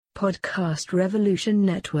Podcast Revolution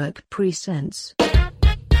Network presents The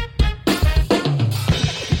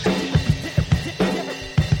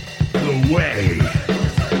Way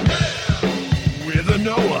with a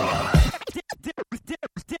Noah.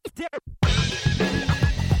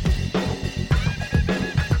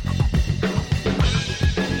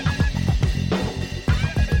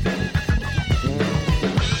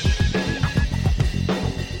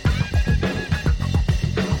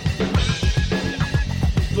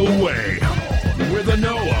 The Way with a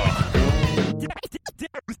Noah.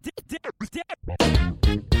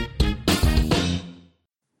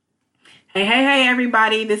 Hey,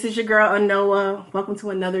 everybody. This is your girl, Noah. Welcome to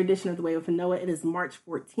another edition of The Way with Noah. It is March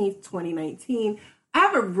 14th, 2019. I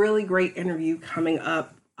have a really great interview coming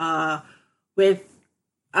up with,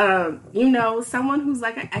 someone who's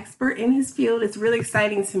like an expert in his field. It's really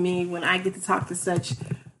exciting to me when I get to talk to such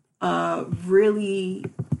really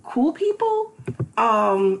cool people.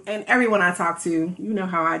 And everyone I talk to, you know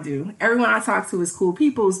how I do. Everyone I talk to is cool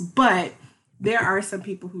peoples, but there are some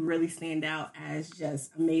people who really stand out as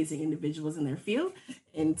just amazing individuals in their field.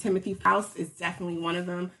 And Timothy Faust is definitely one of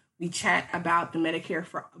them. We chat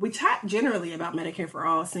generally about Medicare for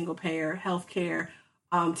all, single payer, healthcare.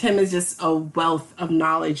 Tim is just a wealth of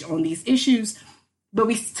knowledge on these issues, but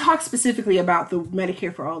we talk specifically about the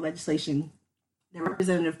Medicare for all legislation that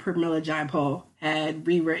Representative Pramila Jayapal had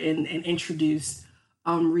rewritten and introduced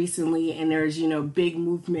recently, and there's big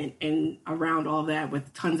movement around all that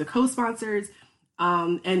with tons of co-sponsors.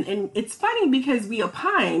 And it's funny because we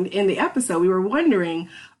opined in the episode, we were wondering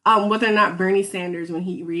whether or not Bernie Sanders, when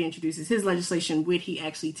he reintroduces his legislation, would he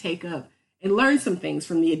actually take up and learn some things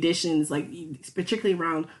from the additions, like particularly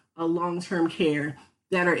around long-term care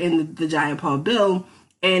that are in the Jayapal bill.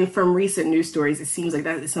 And from recent news stories, it seems like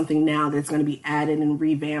that is something now that's going to be added and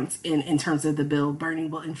revamped in terms of the bill Bernie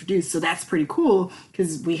will introduce. So that's pretty cool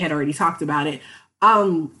because we had already talked about it.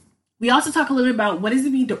 We also talk a little bit about what does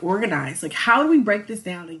it mean to organize? Like, how do we break this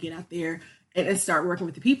down and get out there and start working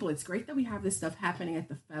with the people? It's great that we have this stuff happening at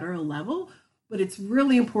the federal level, but it's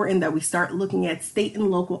really important that we start looking at state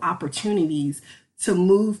and local opportunities to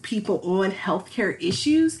move people on healthcare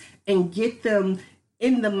issues and get them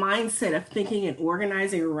in the mindset of thinking and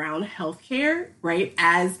organizing around healthcare, right,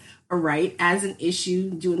 as an issue,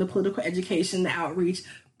 doing the political education, the outreach,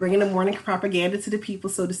 bringing the morning propaganda to the people,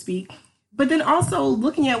 so to speak, but then also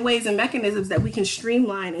looking at ways and mechanisms that we can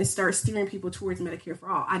streamline and start steering people towards Medicare for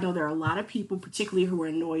all. I know there are a lot of people, particularly who were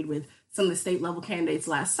annoyed with some of the state level candidates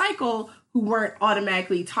last cycle, who weren't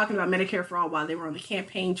automatically talking about Medicare for all while they were on the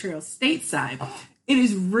campaign trail stateside. It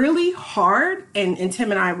is really hard, and Tim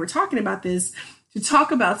and I were talking about this, to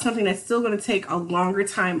talk about something that's still going to take a longer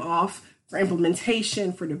time off for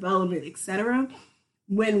implementation, for development, etc.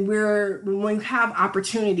 When we have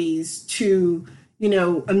opportunities to,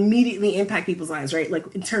 immediately impact people's lives, right?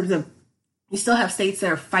 Like in terms of, you still have states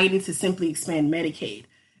that are fighting to simply expand Medicaid.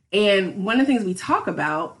 And one of the things we talk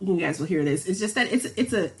about, you guys will hear this, is just that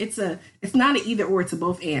it's not an either or, it's a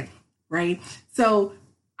both and, right? So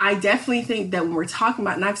I definitely think that when we're talking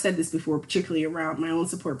about, and I've said this before, particularly around my own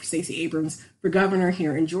support for Stacey Abrams for governor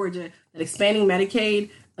here in Georgia, that expanding Medicaid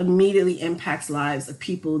immediately impacts lives of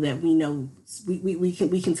people that we know we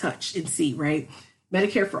can touch and see, right?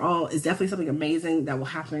 Medicare for all is definitely something amazing that will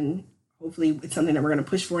happen. Hopefully it's something that we're going to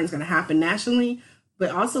push for and it's going to happen nationally, but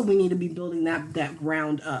also we need to be building that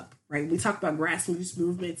ground up, right? We talk about grassroots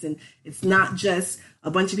movements, and it's not just a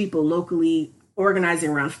bunch of people locally organizing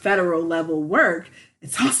around federal level work.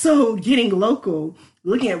 It's also getting local,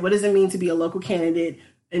 looking at what does it mean to be a local candidate,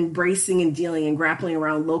 embracing and dealing and grappling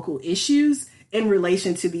around local issues in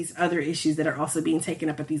relation to these other issues that are also being taken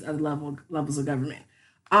up at these other levels of government.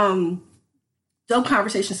 Dope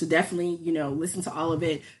conversations, so definitely, listen to all of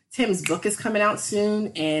it. Tim's book is coming out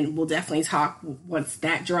soon, and we'll definitely talk once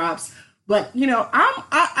that drops. But,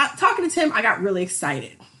 I'm talking to Tim, I got really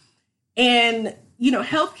excited. And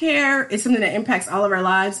healthcare is something that impacts all of our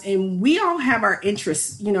lives, and we all have our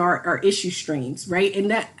interests, our issue streams, right?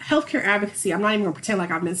 And that healthcare advocacy, I'm not even going to pretend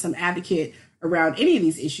like I've been some advocate around any of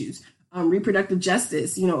these issues. Reproductive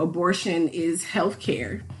justice, abortion is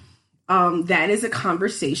healthcare. That is a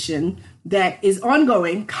conversation that is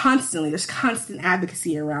ongoing constantly. There's constant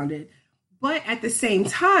advocacy around it. But at the same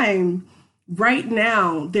time, right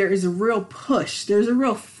now, there is a real push. There's a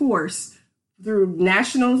real force through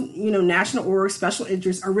national orgs, special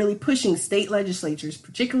interests are really pushing state legislatures,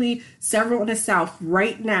 particularly several in the South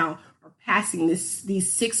right now, are passing these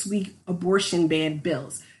 6-week abortion ban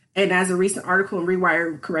bills. And as a recent article in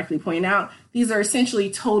Rewire correctly pointed out, these are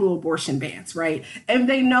essentially total abortion bans, right? And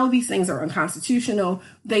they know these things are unconstitutional.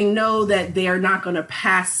 They know that they are not going to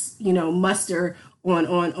pass, muster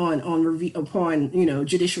on review upon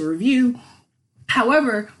judicial review.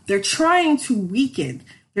 However, they're trying to weaken.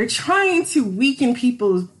 They're trying to weaken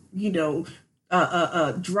people's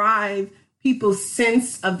drive, people's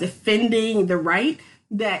sense of defending the right,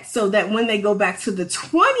 that so that when they go back to the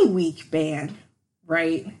 20-week ban,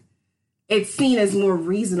 right, it's seen as more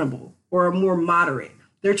reasonable or more moderate.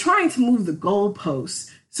 They're trying to move the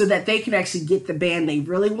goalposts so that they can actually get the ban they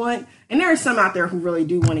really want. And there are some out there who really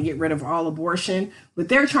do want to get rid of all abortion, but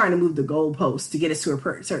they're trying to move the goalposts to get us to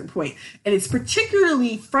a certain point. And it's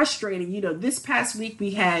particularly frustrating. This past week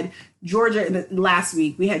we had Georgia, and last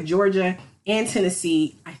week we had Georgia and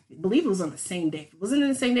Tennessee. I believe it was on the same day. If it wasn't in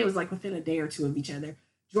the same day, it was like within a day or two of each other.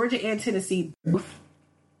 Georgia and Tennessee both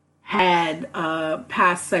had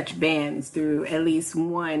passed such bans through at least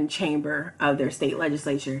one chamber of their state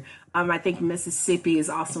legislature. I think Mississippi is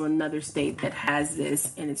also another state that has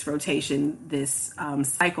this in its rotation, this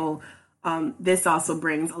cycle. This also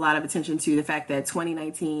brings a lot of attention to the fact that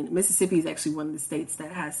 2019, Mississippi is actually one of the states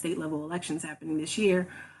that has state level elections happening this year.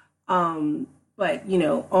 But,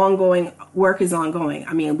 ongoing work is ongoing.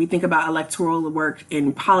 I mean, we think about electoral work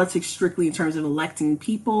in politics strictly in terms of electing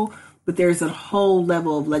people, but there's a whole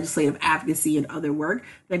level of legislative advocacy and other work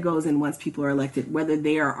that goes in once people are elected, whether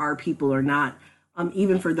they are our people or not.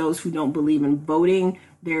 Even for those who don't believe in voting,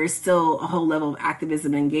 there is still a whole level of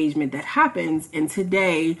activism and engagement that happens. And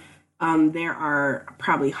today, there are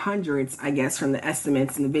probably hundreds, I guess, from the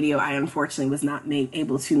estimates in the video. I unfortunately was not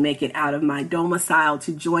able to make it out of my domicile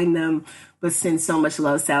to join them, but send so much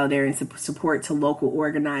love, solidarity, and support to local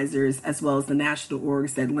organizers as well as the national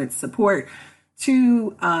orgs that lent support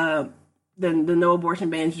to the No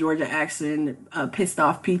Abortion Bans Georgia action, Pissed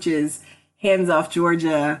Off Peaches, Hands Off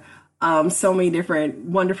Georgia, so many different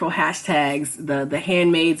wonderful hashtags. The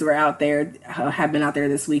handmaids were out there, have been out there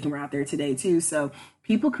this week, and we're out there today too. So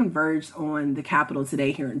people converged on the Capitol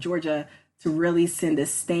today here in Georgia to really send a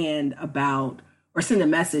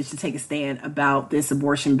message to take a stand about this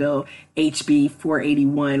abortion bill, HB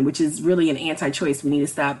 481, which is really an anti-choice. We need to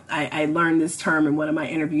stop. I learned this term in one of my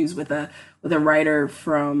interviews with an analyst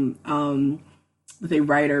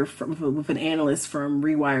from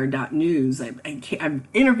Rewire.news. I've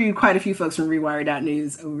interviewed quite a few folks from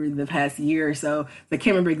Rewire.news over the past year or so. I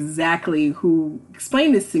can't remember exactly who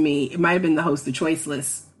explained this to me. It might have been the host of Choice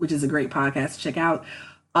List, which is a great podcast to check out.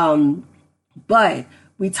 But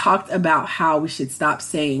we talked about how we should stop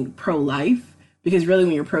saying pro-life, because really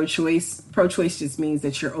when you're pro-choice just means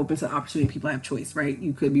that you're open to the opportunity. People have choice, right?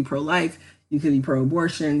 You could be pro-life, you could be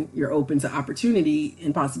pro-abortion, you're open to opportunity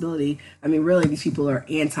and possibility. I mean, really, these people are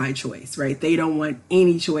anti-choice, right? They don't want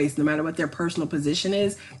any choice, no matter what their personal position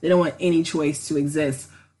is. They don't want any choice to exist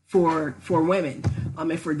for women.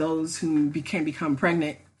 And for those who can become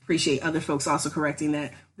pregnant, appreciate other folks also correcting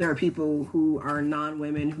that there are people who are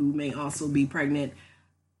non-women who may also be pregnant.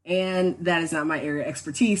 And that is not my area of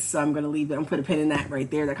expertise, so I'm going to leave it. I'm going to put a pin in that right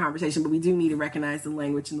there, that conversation. But we do need to recognize the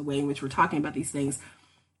language and the way in which we're talking about these things.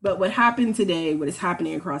 But what happened today, what is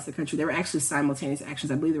happening across the country, there were actually simultaneous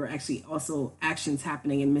actions. I believe there were actually also actions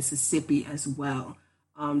happening in Mississippi as well,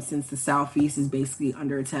 since the Southeast is basically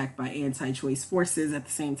under attack by anti-choice forces at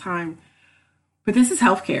the same time. But this is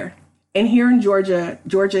healthcare. And here in Georgia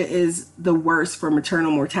is the worst for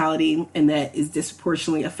maternal mortality, and that is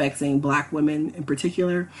disproportionately affecting Black women in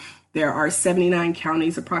particular. There are 79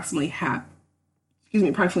 counties, approximately half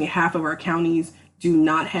of our counties do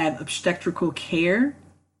not have obstetrical care.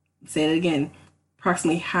 Say it again,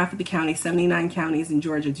 approximately half of the county, 79 counties in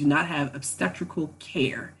Georgia do not have obstetrical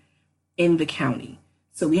care in the county.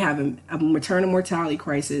 So we have a maternal mortality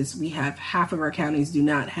crisis. We have half of our counties do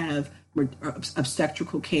not have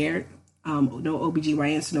obstetrical care. No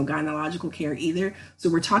OBGYN, so no gynecological care either. So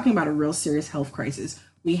we're talking about a real serious health crisis.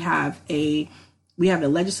 We have a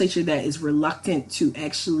legislature that is reluctant to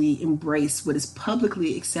actually embrace what is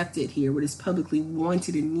publicly accepted here, what is publicly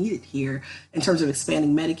wanted and needed here in terms of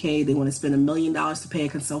expanding Medicaid. They want to spend $1 million to pay a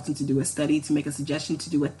consultant to do a study, to make a suggestion, to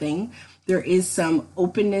do a thing. There is some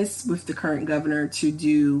openness with the current governor to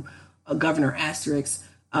do a governor asterisk,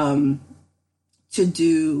 to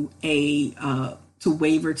do to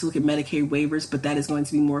look at Medicaid waivers, but that is going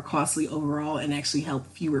to be more costly overall and actually help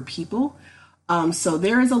fewer people. So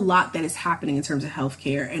there is a lot that is happening in terms of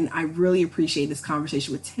healthcare, and I really appreciate this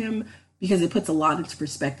conversation with Tim because it puts a lot into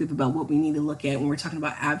perspective about what we need to look at when we're talking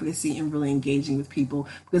about advocacy and really engaging with people,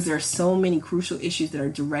 because there are so many crucial issues that are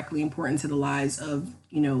directly important to the lives of,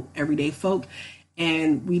 everyday folk.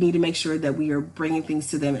 And we need to make sure that we are bringing things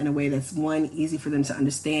to them in a way that's, one, easy for them to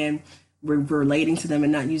understand. We're relating to them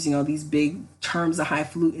and not using all these big terms of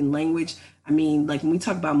highfalutin language. I mean, like when we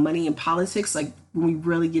talk about money in politics, like when we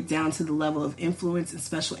really get down to the level of influence and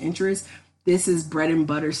special interest, this is bread and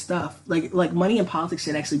butter stuff. Like money in politics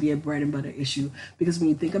should actually be a bread and butter issue because when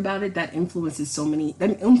you think about it, that influences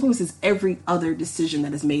every other decision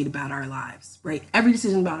that is made about our lives, right? Every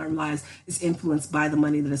decision about our lives is influenced by the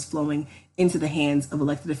money that is flowing into the hands of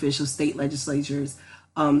elected officials, state legislatures,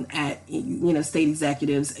 at state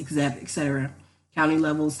executives, et cetera, county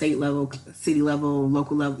level, state level, city level,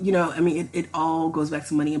 local level. I mean, it all goes back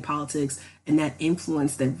to money in politics and that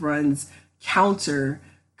influence that runs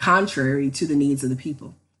contrary to the needs of the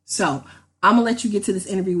people. So I'm gonna let you get to this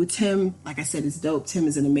interview with Tim. Like I said, it's dope. Tim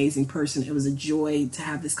is an amazing person. It was a joy to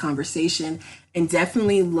have this conversation, and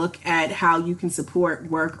definitely look at how you can support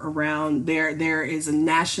work around there. There is a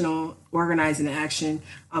national organizing action.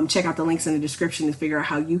 Check out the links in the description to figure out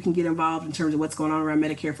how you can get involved in terms of what's going on around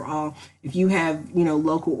Medicare for All. If you have,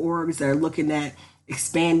 local orgs that are looking at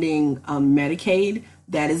expanding Medicaid,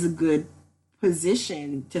 that is a good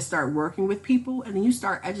position to start working with people, and then you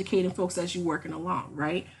start educating folks as you're working along,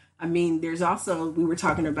 right? I mean, there's also, we were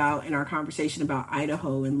talking about in our conversation about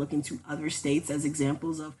Idaho and looking to other states as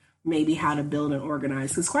examples of maybe how to build and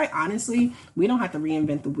organize. Because quite honestly, we don't have to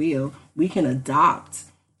reinvent the wheel. We can adopt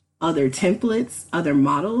other templates, other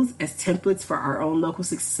models as templates for our own local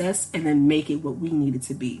success and then make it what we need it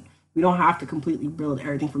to be. We don't have to completely build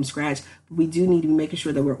everything from scratch, but we do need to be making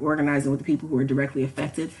sure that we're organizing with the people who are directly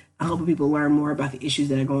affected and helping people learn more about the issues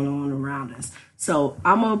that are going on around us. So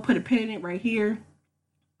I'm going to put a pin in it right here.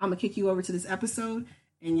 I'm going to kick you over to this episode,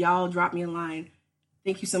 and y'all drop me a line.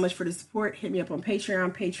 Thank you so much for the support. Hit me up on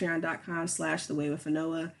Patreon,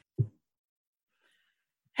 patreon.com/theway-with-Anoa.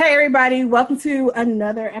 Hey, everybody. Welcome to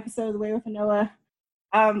another episode of The Way with Anoa.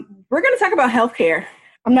 We're going to talk about healthcare.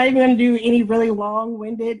 I'm not even going to do any really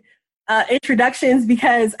long-winded introductions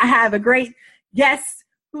because I have a great guest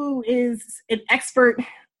who is an expert,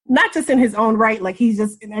 not just in his own right, like he's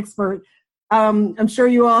just an expert. I'm sure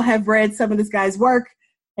you all have read some of this guy's work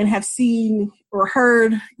and have seen or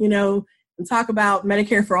heard, and talk about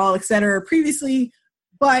Medicare for All, et cetera, previously.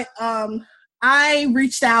 But I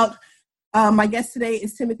reached out. My guest today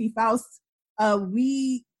is Timothy Faust.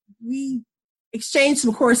 We exchanged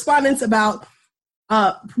some correspondence about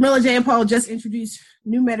Pramila Jayapal just introduced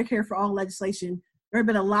new Medicare for All legislation. There have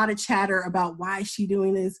been a lot of chatter about why is she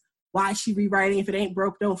doing this, why is she rewriting, if it ain't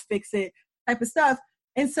broke, don't fix it, type of stuff.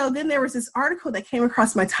 And so then there was this article that came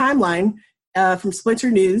across my timeline from Splinter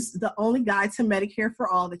News, the only guide to Medicare for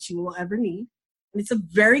All that you will ever need. And it's a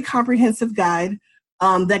very comprehensive guide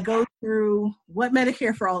that goes through what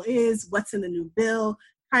Medicare for All is, what's in the new bill,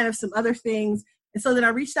 kind of some other things. And so then I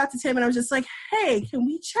reached out to Tim and I was just like, hey, can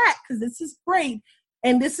we chat? Because this is great.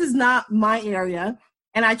 And this is not my area.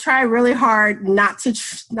 And I try really hard not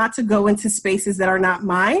to go into spaces that are not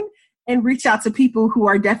mine and reach out to people who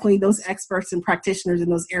are definitely those experts and practitioners in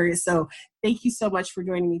those areas. So thank you so much for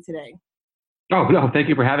joining me today. Oh, no, thank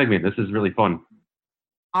you for having me. This is really fun.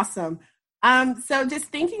 Awesome. So just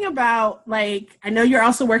thinking about, I know you're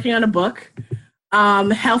also working on a book,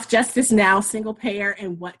 Health Justice Now, Single Payer,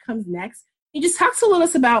 and What Comes Next. Can you just talk to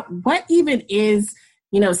us about what even is,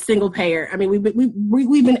 single payer? I mean,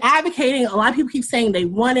 we've been advocating, a lot of people keep saying they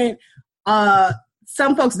want it.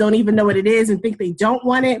 Some folks don't even know what it is and think they don't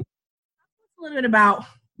want it. Talk a little bit about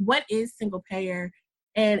what is single payer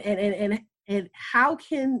and how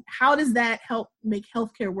does that help make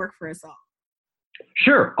healthcare work for us all?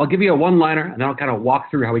 Sure. I'll give you a one-liner, and then I'll kind of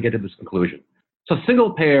walk through how we get to this conclusion. So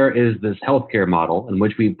single payer is this healthcare model in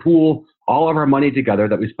which we pool all of our money together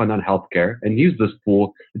that we spend on healthcare and use this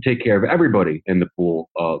pool to take care of everybody in the pool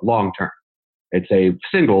long term. It's a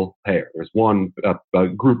single payer. There's one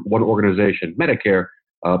group, one organization, Medicare,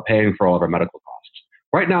 paying for all of our medical costs.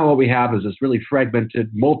 Right now, what we have is this really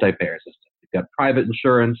fragmented multi-payer system. You've got private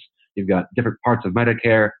insurance, you've got different parts of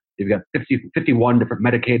Medicare, you've got 51 different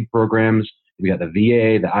Medicaid programs, you've got the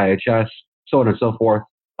VA, the IHS, so on and so forth.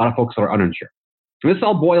 A lot of folks are uninsured. So this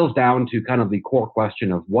all boils down to kind of the core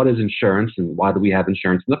question of what is insurance and why do we have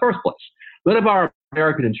insurance in the first place? None of our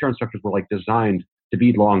American insurance structures were designed to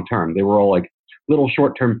be long-term. They were all little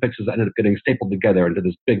short-term fixes that ended up getting stapled together into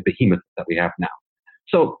this big behemoth that we have now.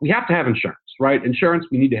 So we have to have insurance, right? Insurance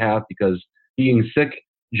we need to have because being sick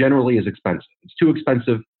generally is expensive. It's too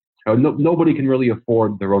expensive. Nobody can really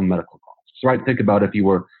afford their own medical costs, right? Think about if you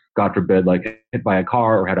were, God forbid, hit by a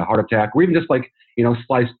car or had a heart attack, or even just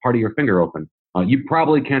sliced part of your finger open. You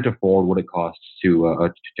probably can't afford what it costs to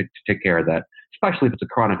take care of that, especially if it's a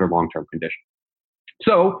chronic or long-term condition.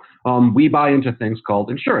 So we buy into things called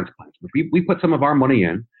insurance plans. We put some of our money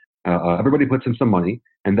in. Everybody puts in some money,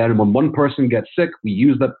 and then when one person gets sick, we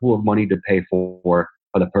use that pool of money to pay for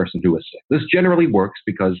by the person who is sick. This generally works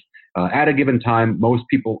because at a given time, most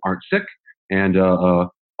people aren't sick, and the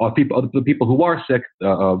people who are sick,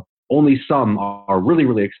 only some are really,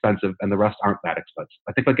 really expensive, and the rest aren't that expensive.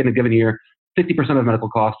 I think like in a given year, 50% of medical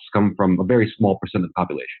costs come from a very small percent of the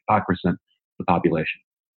population, 5% of the population.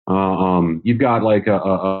 You've got like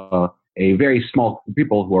a very small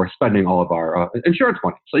people who are spending all of our insurance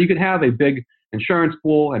money. So you can have a big insurance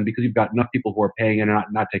pool, and because you've got enough people who are paying in and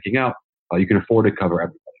not taking out, you can afford to cover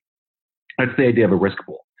everybody. That's the idea of a risk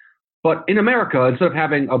pool. But in America, instead of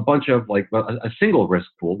having a bunch of like a single risk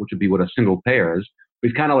pool, which would be what a single payer is,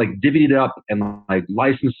 we've kind of like divvied it up and like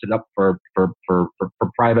licensed it up for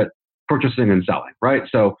private purchasing and selling, right?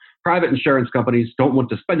 So private insurance companies don't want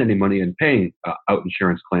to spend any money in paying out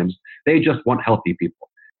insurance claims. They just want healthy people.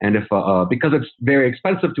 And if because it's very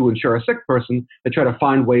expensive to insure a sick person, they try to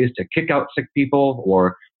find ways to kick out sick people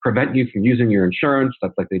or prevent you from using your insurance.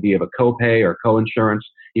 That's like the idea of a copay or co-insurance,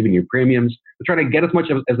 even your premiums. They try to get as much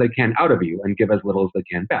as they can out of you and give as little as they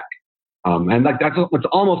can back. And like it's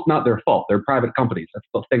almost not their fault. They're private companies. That's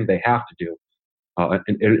the thing they have to do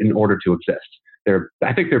in order to exist.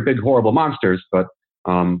 I think they're big, horrible monsters, but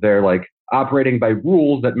they're like operating by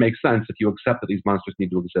rules that make sense if you accept that these monsters need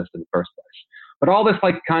to exist in the first place. But all this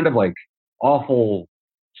like kind of like awful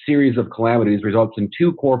series of calamities results in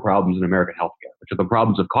two core problems in American healthcare, which are the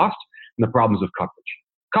problems of cost and the problems of coverage.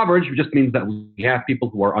 Coverage just means that we have people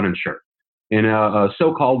who are uninsured. In a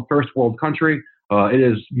so-called first world country, it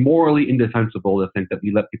is morally indefensible to think that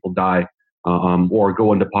we let people die or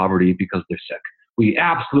go into poverty because they're sick. We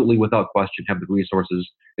absolutely, without question, have the resources.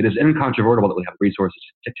 It is incontrovertible that we have resources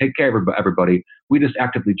to take care of everybody. We just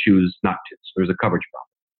actively choose not to. So there's a coverage problem.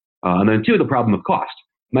 And then two, the problem of cost.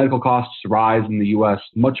 Medical costs rise in the U.S.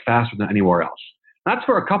 much faster than anywhere else. That's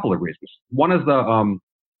for a couple of reasons. One is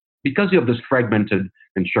because you have this fragmented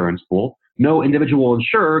insurance pool, no individual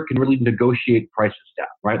insurer can really negotiate prices down,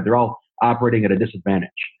 right? They're all operating at a disadvantage.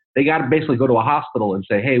 They got to basically go to a hospital and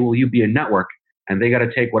say, hey, will you be a network? And they got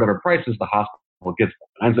to take whatever prices the hospital gives them.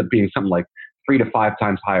 It ends up being something like 3 to 7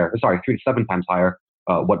 times higher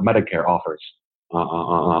what Medicare offers a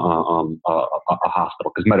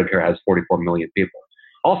hospital, because Medicare has 44 million people.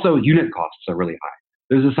 Also, unit costs are really high.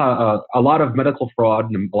 There's this, a lot of medical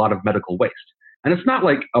fraud and a lot of medical waste. And it's not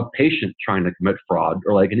like a patient trying to commit fraud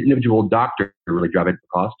or like an individual doctor really driving up the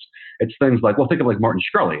costs. It's things like, well, think of like Martin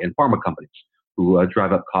Shkreli and pharma companies who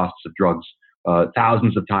drive up costs of drugs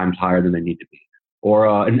thousands of times higher than they need to be. Or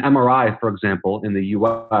an MRI, for example, in the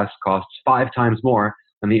US costs 5 times more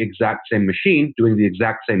than the exact same machine doing the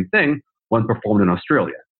exact same thing when performed in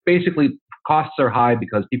Australia. Basically, costs are high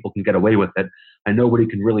because people can get away with it and nobody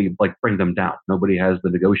can really like bring them down. Nobody has the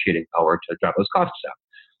negotiating power to drive those costs down.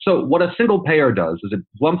 So what a single payer does is it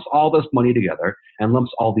lumps all this money together and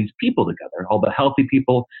lumps all these people together, all the healthy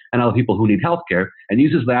people and all the people who need healthcare, and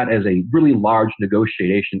uses that as a really large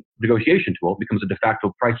negotiation tool. It becomes a de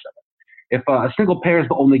facto price setter. If a single payer is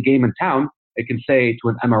the only game in town, it can say to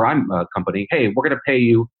an MRI company, hey, we're going to pay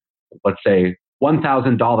you, let's say,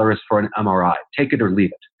 $1,000 for an MRI. Take it or leave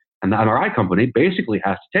it. And the MRI company basically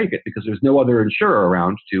has to take it because there's no other insurer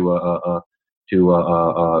around to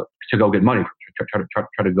go get money from,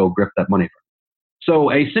 try to go grift that money from.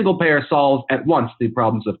 So a single payer solves at once the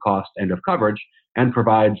problems of cost and of coverage and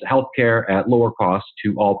provides healthcare at lower cost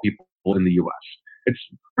to all people in the U.S. It's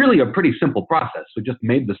really a pretty simple process. We just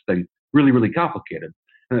made this thing really, really complicated.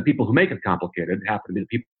 And the people who make it complicated happen to be the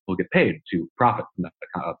people who get paid to profit from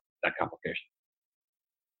that complication.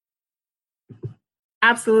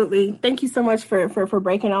 Absolutely. Thank you so much for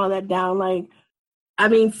breaking all that down. Like, I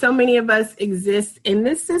mean, so many of us exist in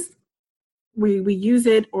this system. We use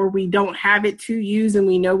it or we don't have it to use, and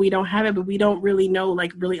we know we don't have it, but we don't really know,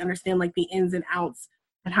 like, really understand like the ins and outs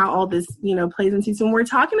and how all this, plays into. So when we're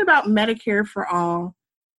talking about Medicare for all,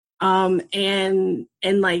 and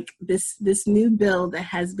like this new bill that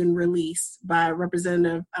has been released by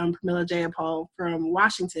Representative Pramila Jayapal from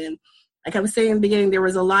Washington, like I was saying in the beginning, there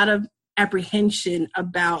was a lot of apprehension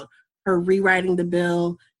about her rewriting the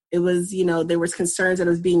bill. It was, there was concerns that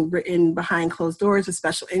it was being written behind closed doors with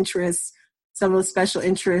special interests. Some of those special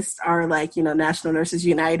interests are like, National Nurses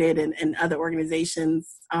United and other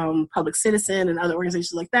organizations, Public Citizen and other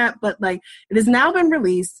organizations like that. But like, it has now been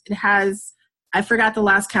released. It has, I forgot the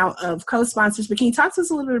last count of co-sponsors, but can you talk to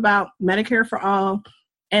us a little bit about Medicare for All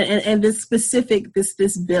and this specific,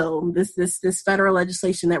 this bill, this federal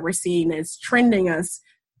legislation that we're seeing that's trending us,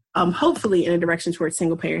 hopefully in a direction towards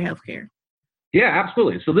single payer healthcare? Yeah,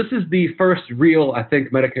 absolutely. So this is the first real, I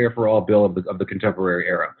think, Medicare for All bill of the contemporary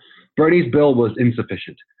era. Bernie's bill was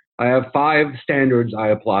insufficient. I have 5 standards I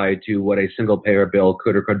apply to what a single payer bill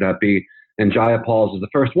could or could not be. And Jayapal's is the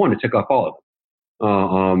first one to tick off all of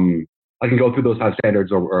them. I can go through those 5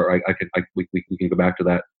 standards, or we can go back to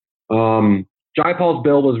that. Jayapal's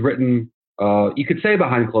bill was written, you could say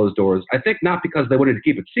behind closed doors. I think not because they wanted to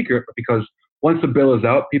keep it secret, but because once the bill is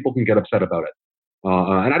out, people can get upset about it.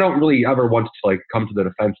 And I don't really ever want to like come to the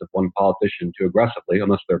defense of one politician too aggressively,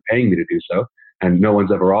 unless they're paying me to do so, and no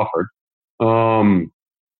one's ever offered.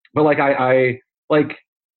 But like I like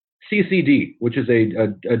CCD, which is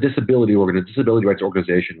a disability rights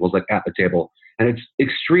organization, was like at the table, and it's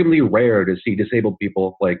extremely rare to see disabled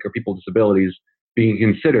people or people with disabilities being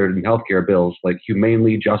considered in healthcare bills like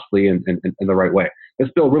humanely, justly, and in the right way. This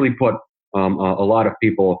bill really put a lot of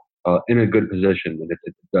people in a good position,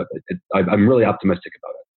 and I'm really optimistic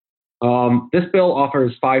about it. This bill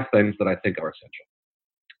offers 5 things that I think are essential.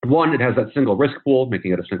 1, it has that single risk pool,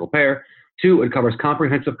 making it a single payer. 2, it covers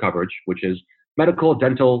comprehensive coverage, which is medical,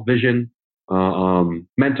 dental, vision,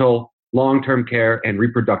 mental, long-term care, and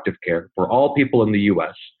reproductive care for all people in the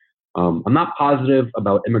U.S. I'm not positive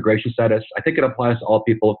about immigration status. I think it applies to all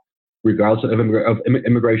people, regardless of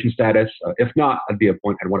immigration status. If not, that'd be a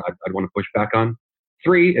point I'd want to push back on.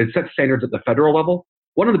 3, it sets standards at the federal level.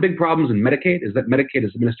 One of the big problems in Medicaid is that Medicaid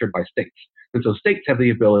is administered by states. And so states have the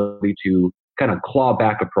ability to kind of claw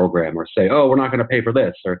back a program or say, oh, we're not going to pay for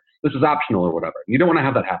this, or this is optional or whatever. You don't want to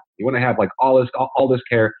have that happen. You want to have like all this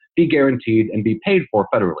care be guaranteed and be paid for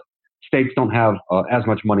federally. States don't have as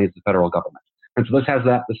much money as the federal government. And so this has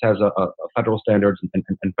that. This has a federal standards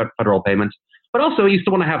and federal payments. But also you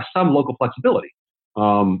still want to have some local flexibility.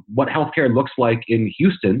 What healthcare looks like in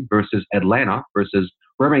Houston versus Atlanta versus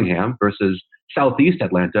Birmingham versus Southeast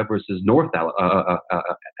Atlanta versus North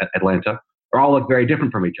Atlanta are all look very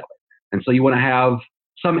different from each other. And so you want to have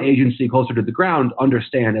some agency closer to the ground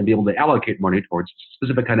understand and be able to allocate money towards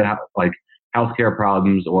specific kind of like healthcare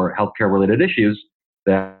problems or healthcare related issues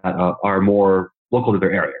that are more local to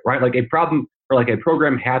their area, right? Like a problem or like a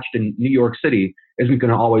program hatched in New York City isn't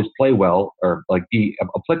going to always play well or like be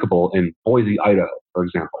applicable in Boise, Idaho, for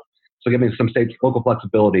example. So giving some states local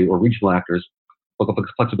flexibility or regional actors local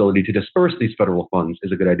flexibility to disperse these federal funds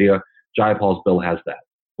is a good idea. Jayapal's bill has that.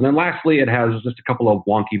 And then lastly, it has just a couple of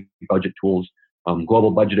wonky budget tools,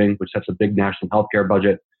 global budgeting, which sets a big national healthcare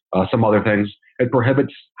budget, some other things. It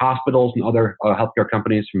prohibits hospitals and other healthcare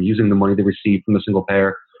companies from using the money they receive from the single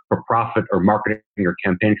payer for profit or marketing or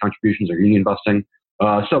campaign contributions or union busting.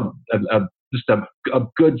 So just a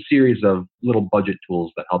good series of little budget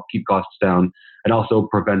tools that help keep costs down and also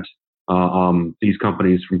prevent these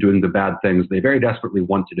companies from doing the bad things they very desperately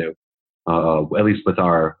want to do, at least with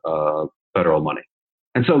our federal money.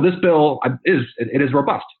 And so this bill is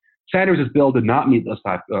robust. Sanders' bill did not meet those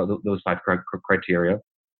five criteria.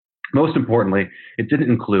 Most importantly, it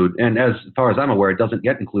didn't include, and as far as I'm aware, it doesn't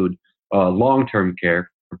yet include long-term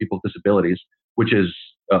care for people with disabilities, which is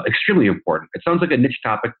extremely important. It sounds like a niche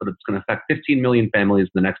topic, but it's going to affect 15 million families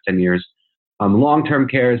in the next 10 years. Long-term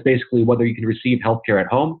care is basically whether you can receive health care at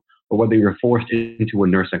home or whether you're forced into a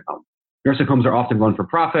nursing home. Nursing homes are often run for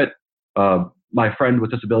profit. My friend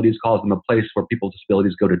with disabilities calls them a place where people with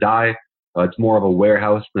disabilities go to die. It's more of a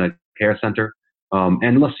warehouse than a care center. And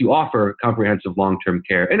unless you offer comprehensive long-term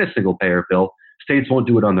care in a single-payer bill, states won't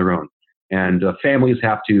do it on their own. And families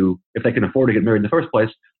have to, if they can afford to get married in the first place,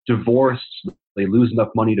 divorce. They lose enough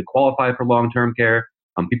money to qualify for long-term care.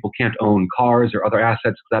 People can't own cars or other assets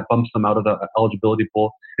because that bumps them out of the eligibility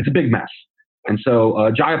pool. It's a big mess. And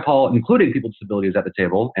so Jayapal, including people with disabilities at the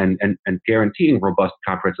table and guaranteeing robust,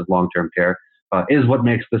 comprehensive long-term care is what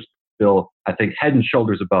makes this bill, I think, head and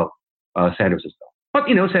shoulders above Sanders' bill. But,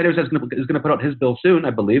 Sanders is going to put out his bill soon,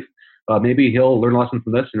 I believe. Maybe he'll learn a lesson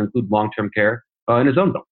from this and include long-term care in his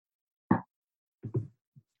own bill.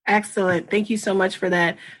 Excellent. Thank you so much for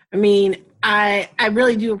that. I mean, I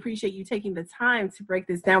really do appreciate you taking the time to break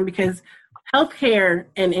this down because healthcare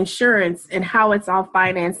and insurance and how it's all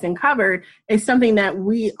financed and covered is something that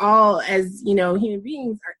we all as, human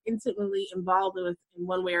beings are intimately involved with in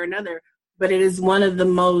one way or another. But it is one of the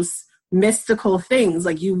most mystical things.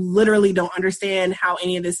 Like you literally don't understand how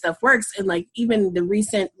any of this stuff works. And like even the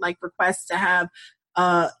recent requests to have,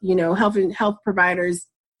 health providers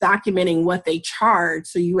documenting what they charge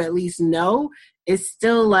so you at least know is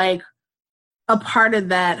still like a part of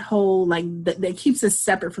that whole that keeps us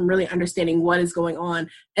separate from really understanding what is going on.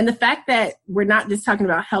 And the fact that we're not just talking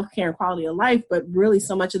about healthcare and quality of life, but really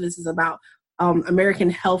so much of this is about American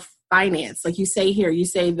health finance. Like you say here, you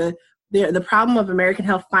say the problem of American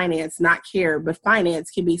health finance, not care, but finance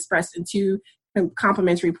can be expressed in 2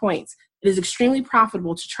 complementary points. It is extremely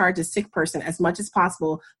profitable to charge a sick person as much as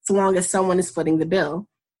possible so long as someone is footing the bill.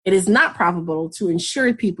 It is not profitable to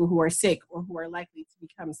insure people who are sick or who are likely to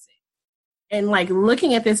become sick. and like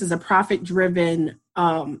looking at this as a profit-driven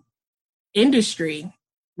industry,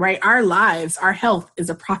 right? Our lives, our health is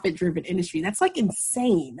a profit-driven industry. That's like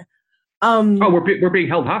insane. We're being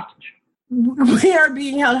held hostage. We are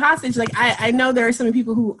being held hostage. Like I know there are some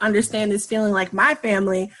people who understand this feeling. Like my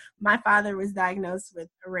family, my father was diagnosed with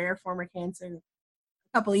a rare form of cancer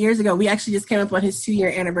a couple of years ago. We actually just came up on his 2-year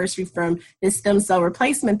anniversary from his stem cell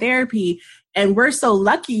replacement therapy. And we're so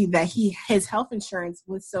lucky that his health insurance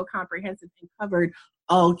was so comprehensive and covered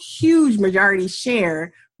a huge majority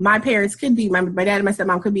share. My parents could be, my dad and my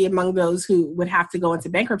stepmom could be among those who would have to go into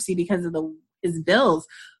bankruptcy because of his bills.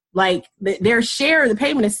 Like their share of the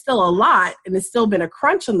payment is still a lot, and it's still been a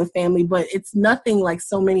crunch on the family, but it's nothing like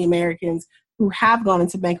so many Americans who have gone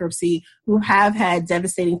into bankruptcy, who have had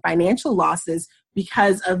devastating financial losses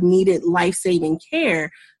because of needed life-saving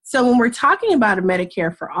care. So when we're talking about a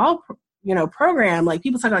Medicare for All, program, like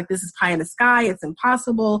people talk like this is pie in the sky, it's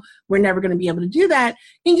impossible, we're never going to be able to do that.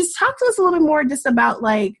 Can you just talk to us a little bit more just about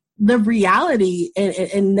like the reality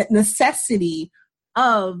and necessity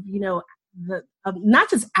of, of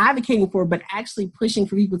not just advocating for, but actually pushing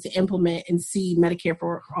for people to implement and see Medicare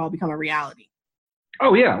for All become a reality?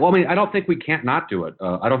 Oh, yeah. Well, I mean, I don't think we can't not do it.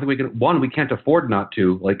 I don't think we can. One, we can't afford not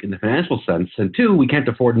to, like in the financial sense. And two, we can't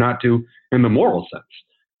afford not to in the moral sense.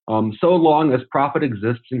 So long as profit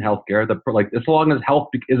exists in healthcare, as long as health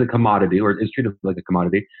is a commodity or is treated like a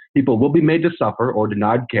commodity, people will be made to suffer or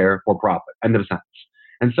denied care for profit. End of sentence.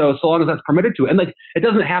 And so long as that's permitted to, and like it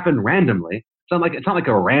doesn't happen randomly. It's not like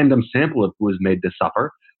a random sample of who is made to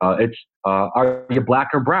suffer. Are you black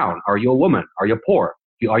or brown? Are you a woman? Are you poor?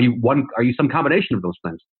 Are you some combination of those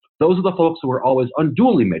things? Those are the folks who are always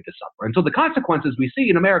unduly made to suffer. And so the consequences we see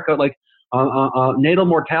in America, like natal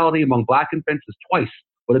mortality among black infants is twice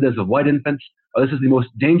what it is of white infants. This is the most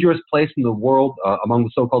dangerous place in the world among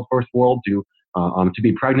the so-called first world to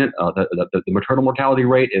be pregnant. The maternal mortality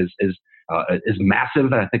rate is massive.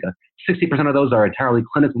 And I think 60% of those are entirely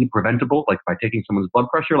clinically preventable, like by taking someone's blood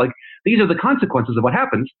pressure. Like these are the consequences of what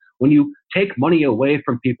happens when you take money away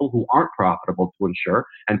from people who aren't profitable to insure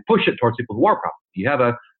and push it towards people who are profitable. You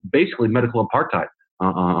have basically medical apartheid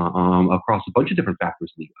across a bunch of different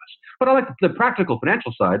factors in the U.S. But I like the practical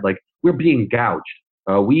financial side. Like we're being gouged.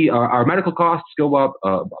 Our medical costs go up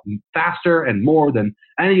faster and more than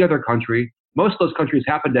any other country. Most of those countries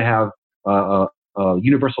happen to have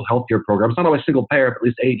universal healthcare programs, not always single payer, but at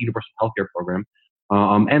least a universal healthcare program.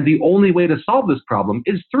 And the only way to solve this problem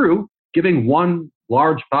is through giving one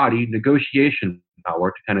large body negotiation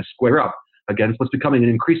power to kind of square up against what's becoming an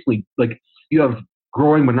increasingly, like you have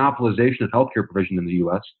growing monopolization of healthcare provision in the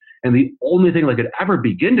U.S. And the only thing that could ever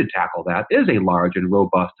begin to tackle that is a large and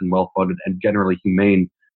robust and well-funded and generally humane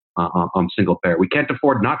single payer. We can't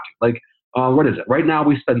afford not to. Like, what is it? Right now,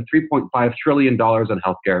 we spend $3.5 trillion on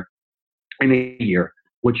healthcare in a year,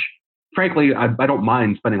 which frankly, I don't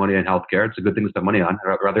mind spending money on healthcare. It's a good thing to spend money on.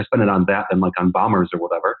 I'd rather spend it on that than like on bombers or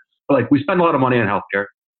whatever. But like we spend a lot of money on healthcare.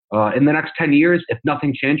 In the next 10 years, if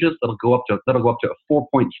nothing changes, that'll go up to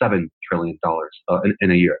 $4.7 trillion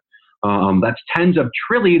in a year. That's tens of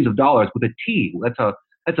trillions of dollars with a T. That's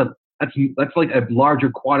like a larger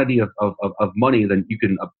quantity of money than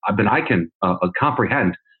I can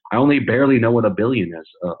comprehend. I only barely know what a billion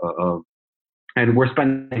is, and we're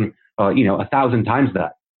spending 1,000 times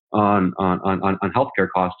that on healthcare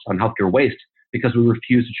costs, on healthcare waste, because we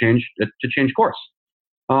refuse to change course.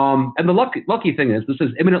 And the lucky thing is this is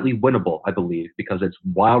imminently winnable, I believe, because it's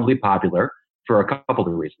wildly popular for a couple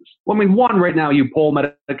of reasons. Well, I mean, one, right now you poll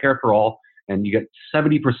Medicare for All and you get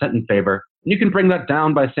 70% in favor. And you can bring that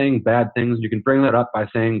down by saying bad things. You can bring that up by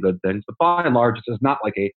saying good things. But by and large, this is not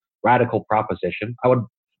like a radical proposition. I would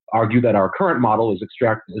argue that our current model is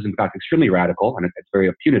in fact extremely radical, and it's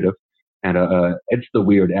very punitive. And it's the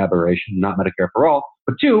weird aberration, not Medicare for All.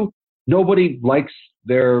 But two, nobody likes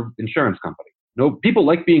their insurance company. No, people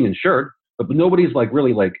like being insured, but nobody's like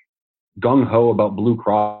really like gung ho about Blue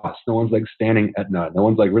Cross. No one's like standing Aetna. No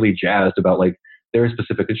one's like really jazzed about like their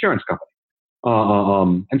specific insurance company.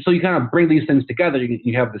 And so you kind of bring these things together.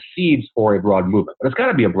 You have the seeds for a broad movement, but it's got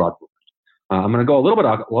to be a broad movement. I'm going to go a little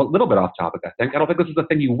bit off topic. I don't think this is the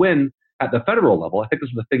thing you win at the federal level. I think this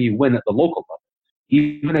is the thing you win at the local level.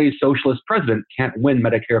 Even a socialist president can't win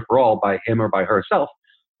Medicare for All by him or by herself.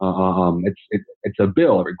 It's a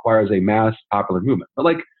bill. It requires a mass popular movement. But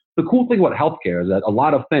like the cool thing about healthcare is that a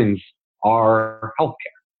lot of things are healthcare.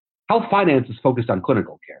 Health finance is focused on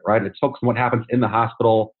clinical care, right? It's focused on what happens in the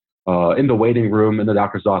hospital, in the waiting room, in the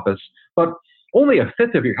doctor's office. But only a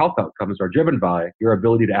fifth of your health outcomes are driven by your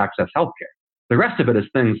ability to access healthcare. The rest of it is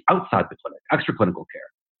things outside the clinic, extra clinical care.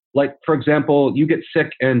 Like, for example, you get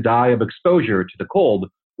sick and die of exposure to the cold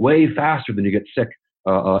way faster than you get sick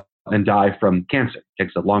and die from cancer. It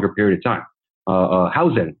takes a longer period of time.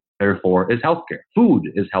 Housing, therefore, is healthcare. Food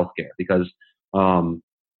is healthcare because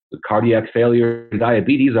cardiac failure and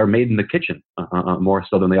diabetes are made in the kitchen more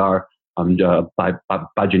so than they are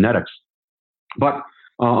by genetics. But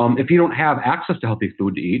if you don't have access to healthy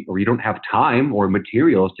food to eat, or you don't have time or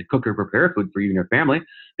materials to cook or prepare food for you and your family,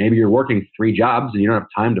 maybe you're working 3 jobs and you don't have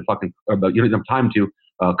time to you don't have time to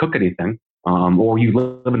cook anything, or you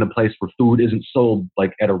live in a place where food isn't sold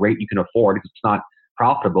like at a rate you can afford because it's not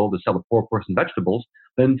profitable to sell a poor person vegetables,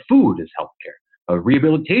 then food is healthcare.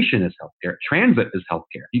 Rehabilitation is healthcare. Transit is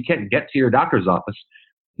healthcare. If you can't get to your doctor's office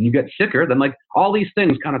and you get sicker, then like all these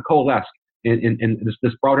things kind of coalesce in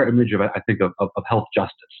this broader image of, I think, of health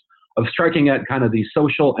justice, of striking at kind of the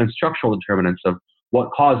social and structural determinants of what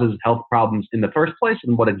causes health problems in the first place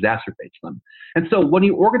and what exacerbates them. And so when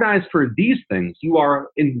you organize for these things, you are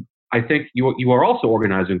also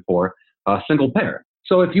organizing for single payer.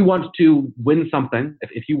 So if you want to win something,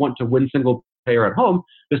 if you want to win single payer at home,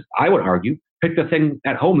 I would argue, pick the thing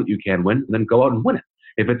at home that you can win and then go out and win it.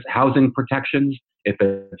 If it's housing protections, if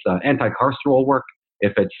it's anti-carceral work,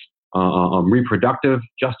 if it's reproductive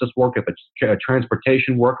justice work, if it's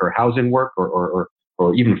transportation work or housing work or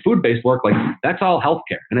even food-based work, like that's all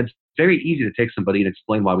healthcare. And it's very easy to take somebody and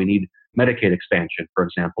explain why we need Medicaid expansion, for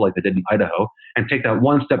example, like they did in Idaho, and take that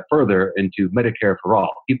one step further into Medicare for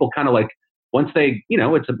all. People kind of like, once they,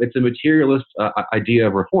 it's a materialist idea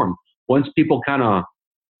of reform. Once people kind of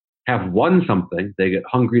have won something, they get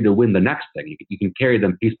hungry to win the next thing. You can carry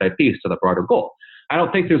them piece by piece to the broader goal. I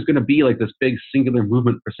don't think there's going to be like this big singular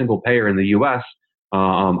movement for single payer in the U.S.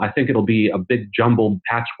 I think it'll be a big jumbled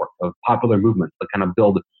patchwork of popular movements that kind of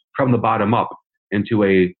build from the bottom up into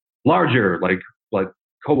a larger, like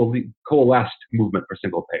coalesced movement for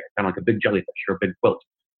single payer, kind of like a big jellyfish or a big quilt.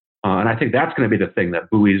 And I think that's going to be the thing that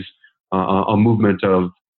buoys a movement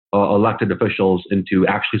of elected officials into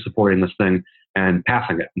actually supporting this thing and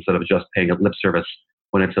passing it instead of just paying it lip service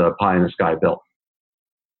when it's a pie in the sky bill.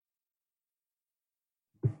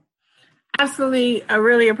 Absolutely. I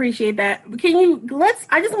really appreciate that.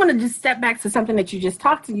 I just want to just step back to something that you just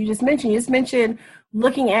mentioned. You just mentioned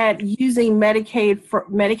looking at using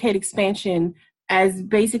Medicaid expansion as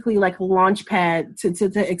basically like a launch pad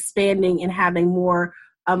to expanding and having more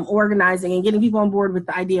organizing and getting people on board with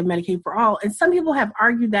the idea of Medicaid for all. And some people have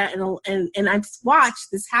argued that, and I've watched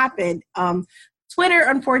this happen. Twitter,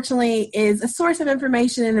 unfortunately, is a source of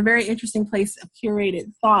information and a very interesting place of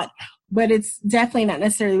curated thought, but it's definitely not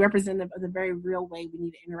necessarily representative of the very real way we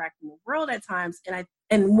need to interact in the world at times.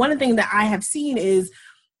 And one of the things that I have seen is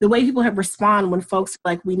the way people have responded when folks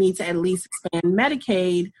are like, we need to at least expand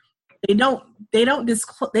Medicaid. They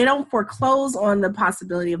don't foreclose on the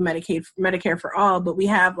possibility of Medicare for all, but we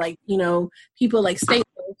have people like state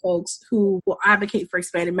folks who will advocate for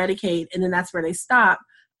expanded Medicaid, and then that's where they stop.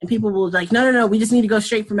 And people will like, no, we just need to go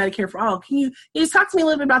straight for Medicare for all. Can you just talk to me a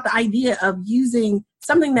little bit about the idea of using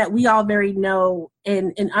something that we all very know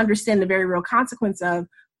and understand the very real consequence of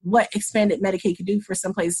what expanded Medicaid could do for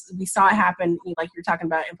some place? We saw it happen, like you're talking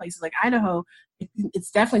about, in places like Idaho. It's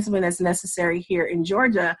definitely something that's necessary here in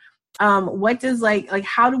Georgia. What does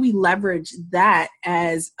how do we leverage that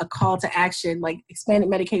as a call to action, like expanded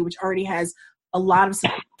Medicaid, which already has a lot of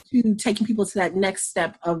support to taking people to that next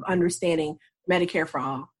step of understanding Medicare for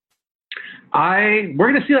all? We're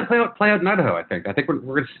going to see that play out in Idaho. I think we're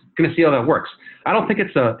going to see how that works. I don't think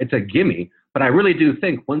it's a gimme, but I really do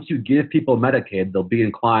think once you give people Medicaid, they'll be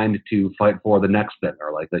inclined to fight for the next thing,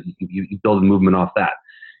 or like that you build a movement off that.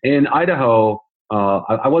 In Idaho,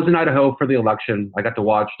 I was in Idaho for the election. I got to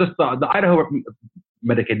watch just the Idaho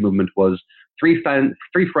Medicaid movement was three friends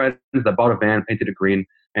that bought a van, painted it green,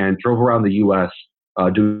 and drove around the U.S.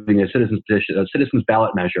 Doing a citizens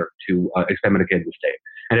ballot measure to expand Medicaid in the state.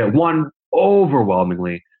 And it won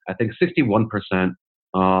overwhelmingly, I think 61%,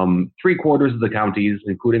 3/4 of the counties,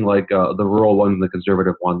 including the rural ones and the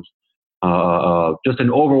conservative ones, just an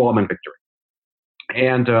overwhelming victory.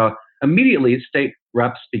 And immediately, state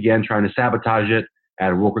reps began trying to sabotage it,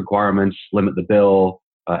 add work requirements, limit the bill,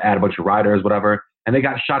 add a bunch of riders, whatever, and they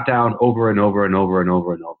got shot down over and over and over and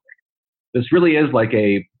over and over. This really is like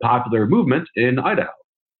a popular movement in Idaho.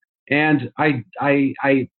 And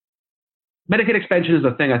Medicaid expansion is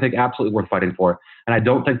a thing I think absolutely worth fighting for, and I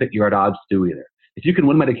don't think that you're at odds to do either. If you can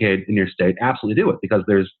win Medicaid in your state, absolutely do it, because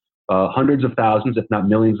there's hundreds of thousands, if not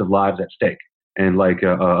millions of lives at stake, and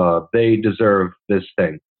they deserve this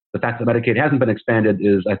thing. The fact that Medicaid hasn't been expanded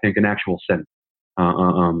is, I think, an actual sin.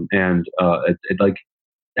 I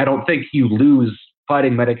don't think you lose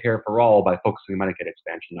fighting Medicare for all by focusing on Medicaid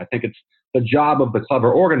expansion. I think it's the job of the clever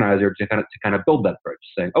organizer to kind of build that bridge,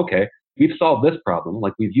 saying, okay, we've solved this problem.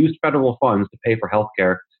 Like we've used federal funds to pay for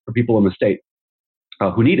healthcare for people in the state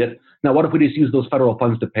who need it. Now, what if we just use those federal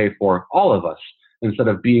funds to pay for all of us instead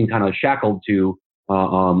of being kind of shackled to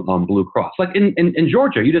Blue Cross? Like in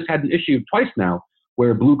Georgia, you just had an issue twice now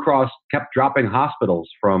where Blue Cross kept dropping hospitals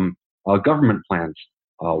from government plans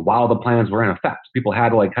while the plans were in effect. People had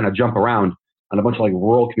to like kind of jump around, and a bunch of like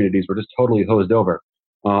rural communities were just totally hosed over.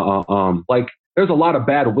 Like there's a lot of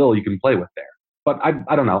bad will you can play with there. But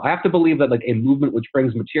I don't know. I have to believe that like a movement which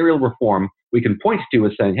brings material reform we can point to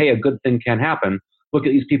as saying, hey, a good thing can happen. Look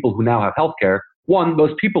at these people who now have health care. One,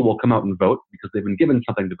 those people will come out and vote because they've been given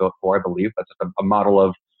something to vote for, I believe. That's a model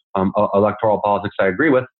of electoral politics I agree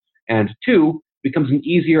with. And two, becomes an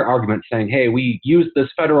easier argument saying, hey, we used this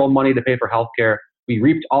federal money to pay for health care. We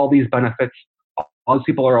reaped all these benefits. All these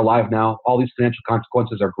people are alive now. All these financial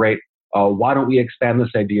consequences are great. Why don't we expand this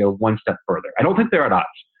idea one step further? I don't think they're at odds.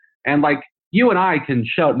 And like you and I can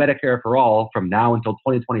shout Medicare for all from now until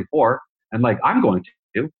 2024, and like I'm going to,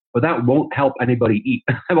 but that won't help anybody eat.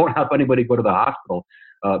 It won't help anybody go to the hospital.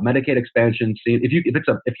 Medicaid expansion,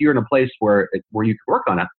 if you're in a place where you can work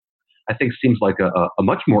on it, I think seems like a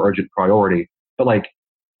much more urgent priority. But like,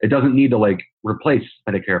 it doesn't need to like replace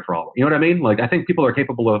Medicare for all. You know what I mean? Like, I think people are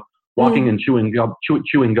capable of walking and chewing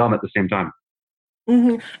gum at the same time.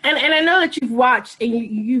 Mm-hmm. And I know that you've watched and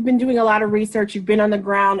you've been doing a lot of research. You've been on the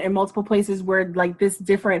ground in multiple places where like this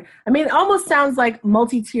different, I mean, it almost sounds like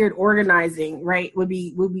multi-tiered organizing, right, would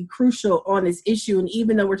be crucial on this issue. And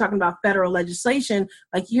even though we're talking about federal legislation,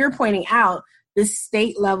 like you're pointing out, this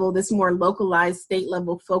state level, this more localized state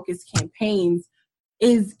level focused campaigns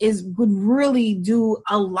would really do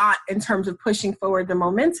a lot in terms of pushing forward the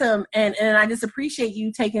momentum. And I just appreciate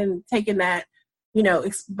you taking that, you know,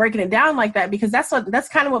 breaking it down like that, because that's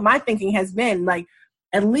kind of what my thinking has been. Like,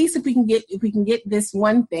 at least if we can get this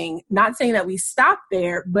one thing, not saying that we stop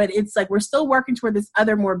there, but it's like we're still working toward this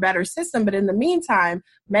other more better system. But in the meantime,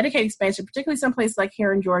 Medicaid expansion, particularly someplace like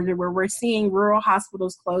here in Georgia, where we're seeing rural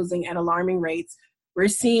hospitals closing at alarming rates, we're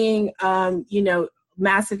seeing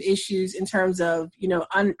massive issues in terms of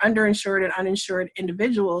underinsured and uninsured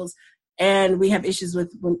individuals. And we have issues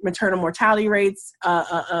with maternal mortality rates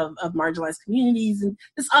of marginalized communities, and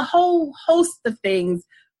just a whole host of things.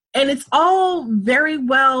 And it's all very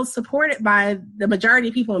well supported by the majority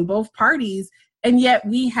of people in both parties. And yet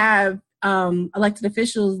we have elected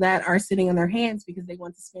officials that are sitting on their hands because they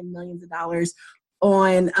want to spend millions of dollars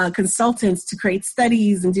on consultants to create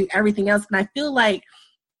studies and do everything else. And I feel like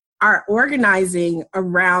our organizing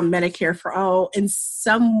around Medicare for All in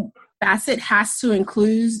some facet has to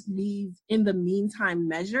include these in the meantime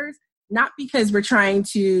measures, not because we're trying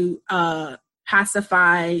to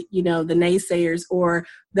pacify, the naysayers, or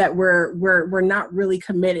that we're not really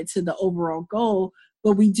committed to the overall goal,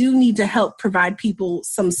 but we do need to help provide people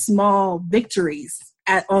some small victories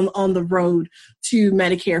on the road to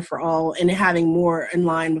Medicare for All and having more in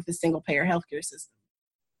line with the single payer healthcare system.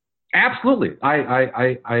 Absolutely.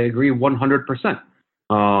 I agree 100%.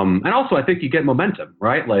 And also I think you get momentum,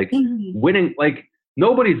 right? Like winning, like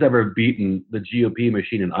nobody's ever beaten the GOP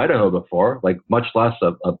machine in Idaho before, like much less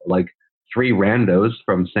of like three randos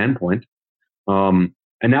from Sandpoint. And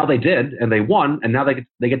now they did, and they won, and now they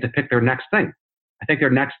get to pick their next thing. I think their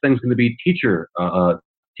next thing is going to be teacher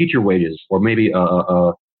wages, or maybe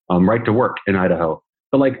right to work in Idaho.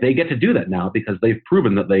 But like they get to do that now because they've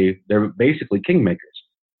proven that they're basically kingmakers.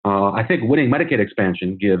 I think winning Medicaid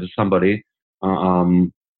expansion gives somebody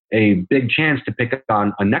a big chance to pick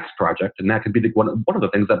on a next project, and that could be one of the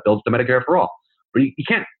things that builds to Medicare for all. But you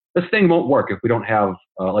can't. This thing won't work if we don't have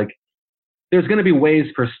there's going to be ways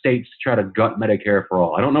for states to try to gut Medicare for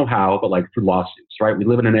all. I don't know how, but like through lawsuits, right? We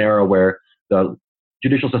live in an era where the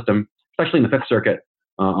judicial system, especially in the Fifth Circuit,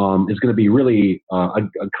 is going to be really a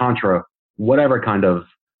contra whatever kind of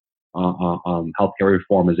healthcare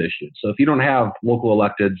reform is issued. So if you don't have local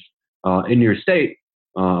electeds in your state,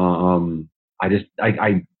 there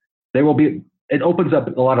will be. It opens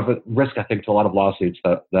up a lot of risk, I think, to a lot of lawsuits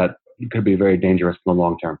that could be very dangerous in the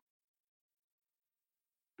long term.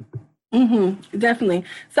 Mm-hmm, definitely.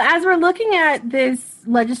 So as we're looking at this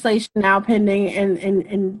legislation now pending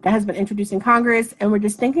and that has been introduced in Congress, and we're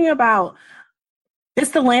just thinking about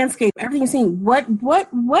just the landscape, everything you're seeing,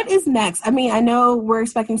 what is next? I mean, I know we're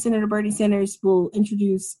expecting Senator Bernie Sanders will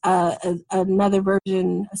introduce another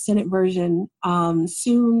version, a Senate version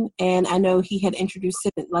soon. And I know he had introduced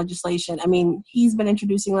Senate legislation. I mean, he's been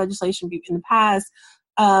introducing legislation in the past.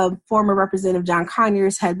 Former Representative John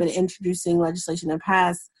Conyers had been introducing legislation in the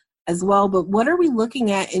past. as well. But what are we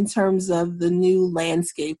looking at in terms of the new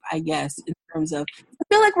landscape, I guess, in terms of, I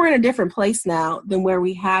feel like we're in a different place now than where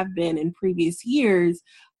we have been in previous years.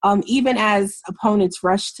 Even as opponents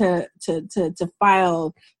rush to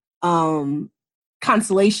file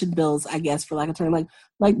consolation bills, I guess, for lack of a term,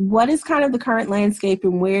 like what is kind of the current landscape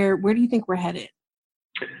and where do you think we're headed?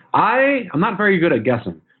 I'm not very good at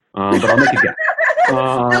guessing, but I'll make a guess.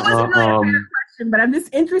 That wasn't really a fair question, but I'm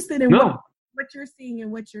just interested in what you're seeing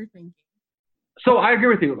and what you're thinking. So I agree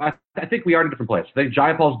with you. I think we are in a different place. I think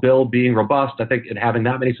Jayapal's bill being robust, I think it having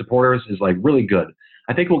that many supporters is like really good.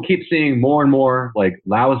 I think we'll keep seeing more and more like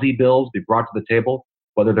lousy bills be brought to the table,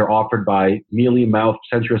 whether they're offered by mealy-mouthed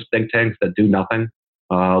centrist think tanks that do nothing,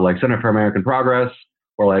 like Center for American Progress,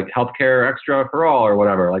 or like Healthcare Extra for All, or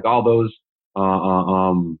whatever. Like all those,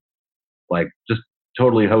 like just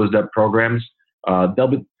totally hosed up programs. They'll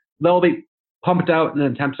be pumped out in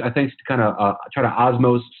an attempt, I think, to kind of try to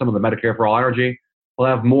osmose some of the Medicare for All energy. We'll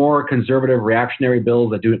have more conservative, reactionary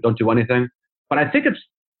bills that don't do anything. But I think it's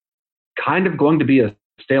kind of going to be a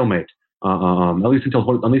stalemate, at least until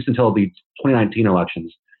the 2019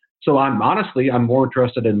 elections. So I'm more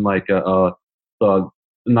interested in like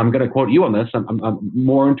and I'm going to quote you on this. I'm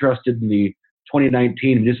more interested in the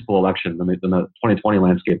 2019 municipal election than the 2020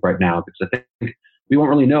 landscape right now, because I think we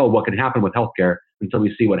won't really know what can happen with healthcare until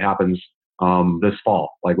we see what happens this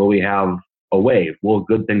fall. Like, will we have a wave? Will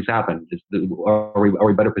good things happen? Are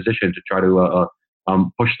we better positioned to try to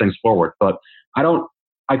push things forward? But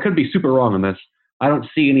I could be super wrong on this. I don't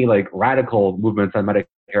see any like radical movements on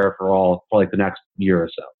Medicare for All for like the next year or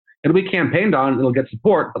so. It'll be campaigned on, it'll get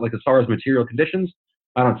support, but like as far as material conditions,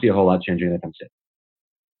 I don't see a whole lot changing anytime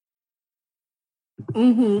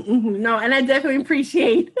soon. No, and I definitely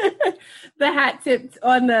appreciate the hat tips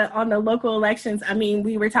on the local elections. I mean,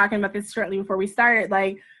 we were talking about this shortly before we started.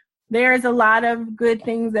 Like, there's a lot of good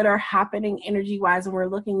things that are happening energy-wise when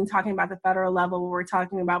we're talking about the federal level, when we're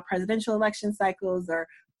talking about presidential election cycles or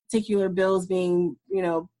particular bills being,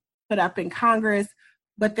 put up in Congress.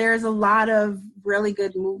 But there's a lot of really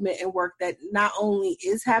good movement and work that not only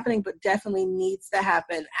is happening, but definitely needs to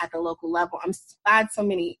happen at the local level. I'm glad so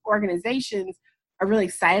many organizations are really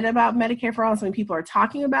excited about Medicare for All. So many people are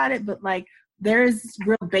talking about it, but like there's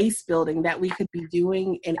real base building that we could be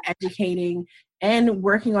doing and educating and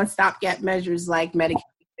working on stopgap measures like Medicaid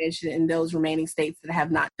expansion in those remaining states that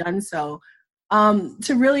have not done so.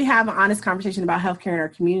 To really have an honest conversation about healthcare in our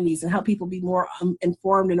communities and help people be more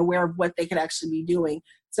informed and aware of what they could actually be doing.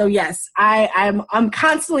 So yes, I'm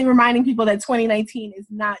constantly reminding people that 2019 is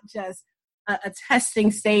not just a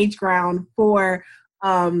testing stage ground for,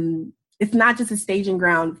 it's not just a staging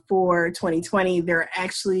ground for 2020. There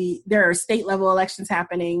are state level elections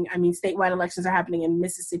happening. I mean, statewide elections are happening in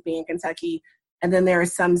Mississippi and Kentucky. And then there are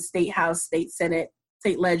some state house, state senate,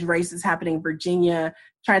 state ledge races happening in Virginia.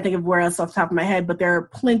 Trying to think of where else off the top of my head, but there are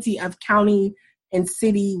plenty of county and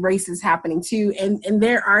city races happening too. And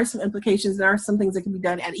there are some implications. There are some things that can be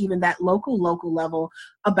done at even that local level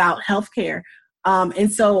about healthcare.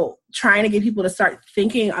 And so trying to get people to start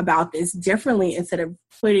thinking about this differently instead of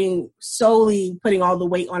putting all the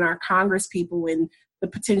weight on our Congress people and the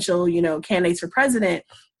potential, candidates for president,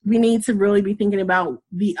 we need to really be thinking about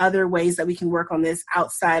the other ways that we can work on this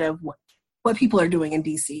outside of what people are doing in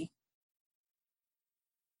DC.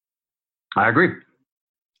 I agree.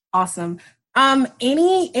 Awesome.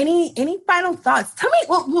 Any final thoughts? Tell me.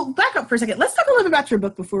 Well, we'll back up for a second. Let's talk a little bit about your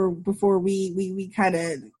book before we kind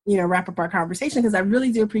of wrap up our conversation, because I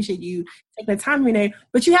really do appreciate you taking the time, Renee.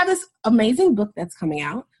 But you have this amazing book that's coming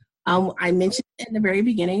out. I mentioned it in the very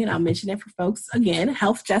beginning, and I'll mention it for folks again.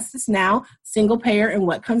 Health Justice Now: Single Payer and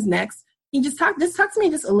What Comes Next. Can you just talk to me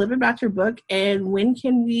just a little bit about your book, and when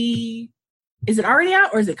can we? Is it already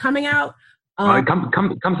out or is it coming out? It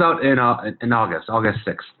comes out in August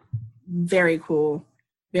 6th. Very cool.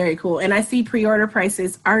 Very cool. And I see pre-order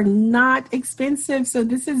prices are not expensive, so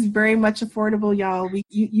this is very much affordable, y'all.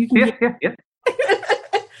 You can get.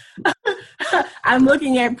 I'm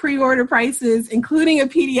looking at pre-order prices, including a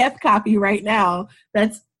PDF copy right now.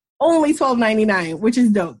 That's only $12.99, which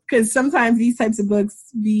is dope, because sometimes these types of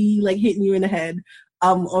books be like hitting you in the head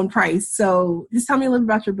on price. So just tell me a little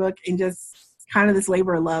about your book and just kind of this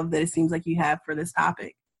labor of love that it seems like you have for this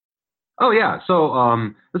topic. Oh, yeah.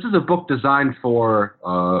 So this is a book designed for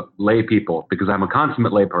lay people, because I'm a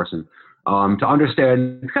consummate lay person, to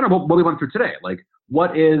understand kind of what we went through today. Like,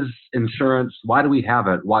 what is insurance? Why do we have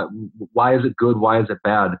it? Why is it good? Why is it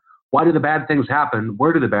bad? Why do the bad things happen?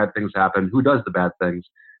 Where do the bad things happen? Who does the bad things?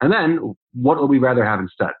 And then what would we rather have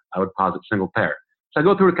instead? I would posit single payer. So I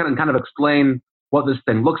go through and kind of explain what this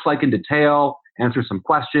thing looks like in detail, answer some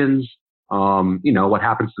questions, What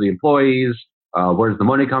happens to the employees? Where does the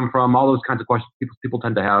money come from? All those kinds of questions people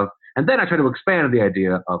tend to have. And then I try to expand the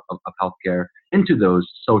idea of healthcare into those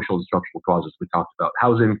social and structural causes we talked about: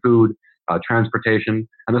 housing, food, transportation,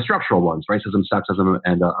 and the structural ones: racism, sexism,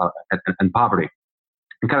 and poverty.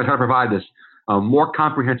 And kind of try to provide this more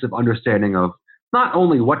comprehensive understanding of not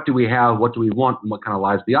only what do we have, what do we want, and what kind of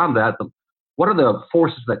lies beyond that, but what are the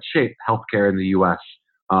forces that shape healthcare in the U.S.?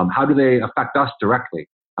 How do they affect us directly?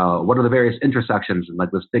 What are the various intersections and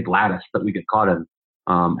like this big lattice that we get caught in?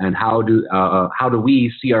 And how do we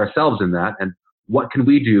see ourselves in that? And what can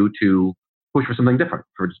we do to push for something different,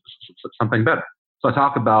 for something better? So I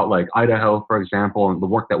talk about like Idaho, for example, and the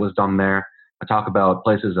work that was done there. I talk about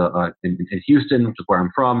places in Houston, which is where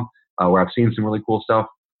I'm from, where I've seen some really cool stuff.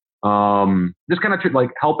 Just kind of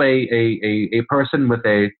like help a person with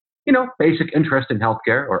a basic interest in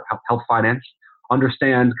healthcare or health finance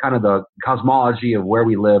understand kind of the cosmology of where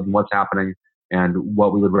we live and what's happening and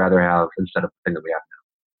what we would rather have instead of the thing that we have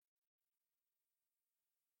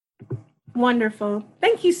now. Wonderful.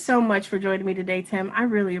 Thank you so much for joining me today, Tim. I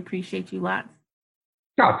really appreciate you lots.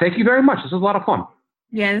 Yeah, thank you very much. This was a lot of fun.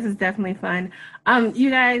 Yeah, this is definitely fun. You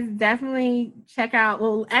guys definitely check out.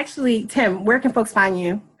 Well, actually, Tim, where can folks find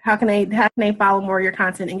you? How can they follow more of your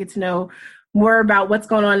content and get to know more about what's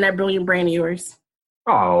going on in that brilliant brain of yours?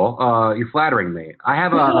 Oh, you're flattering me. I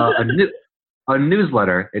have a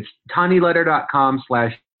newsletter. It's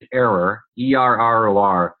tinyletter.com/error,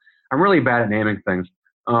 ERROR. I'm really bad at naming things.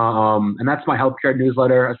 And that's my healthcare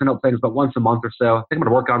newsletter. I send out things about once a month or so. I think I'm going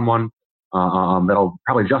to work on one that'll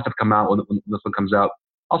probably just have come out when this one comes out.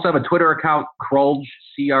 Also have a Twitter account, Krulge,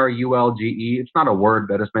 Crulge. It's not a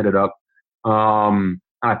word. I just made it up.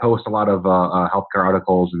 I post a lot of healthcare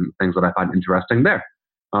articles and things that I find interesting there.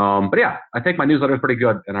 But yeah, I think my newsletter is pretty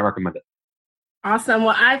good, and I recommend it. Awesome.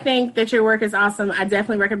 Well, I think that your work is awesome. I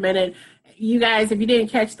definitely recommend it. You guys, if you didn't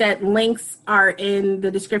catch that, links are in the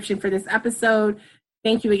description for this episode.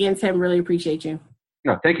 Thank you again, Tim. Really appreciate you.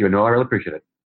 No, thank you, Noah. I really appreciate it.